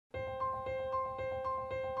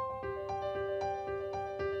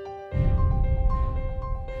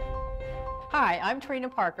Hi, I'm Trina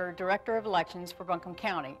Parker, Director of Elections for Buncombe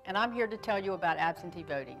County, and I'm here to tell you about absentee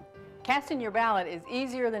voting. Casting your ballot is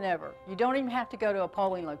easier than ever. You don't even have to go to a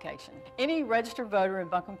polling location. Any registered voter in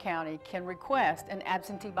Buncombe County can request an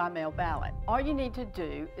absentee by mail ballot. All you need to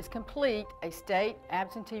do is complete a state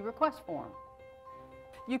absentee request form.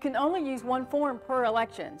 You can only use one form per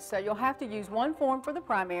election, so you'll have to use one form for the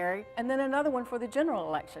primary and then another one for the general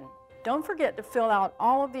election. Don't forget to fill out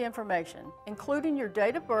all of the information, including your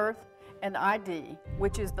date of birth and ID,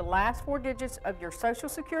 which is the last 4 digits of your Social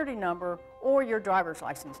Security number or your driver's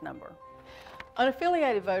license number.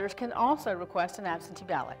 Unaffiliated voters can also request an absentee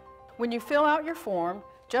ballot. When you fill out your form,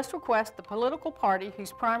 just request the political party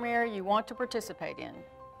whose primary you want to participate in.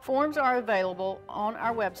 Forms are available on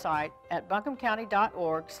our website at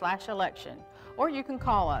buncombecounty.org/election, or you can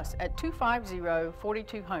call us at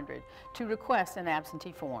 250-4200 to request an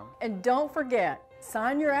absentee form. And don't forget,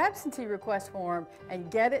 sign your absentee request form and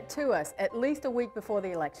get it to us at least a week before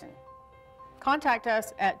the election. Contact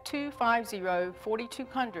us at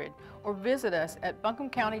 250-4200 or visit us at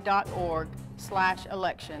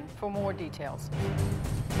buncombecounty.org/election for more details.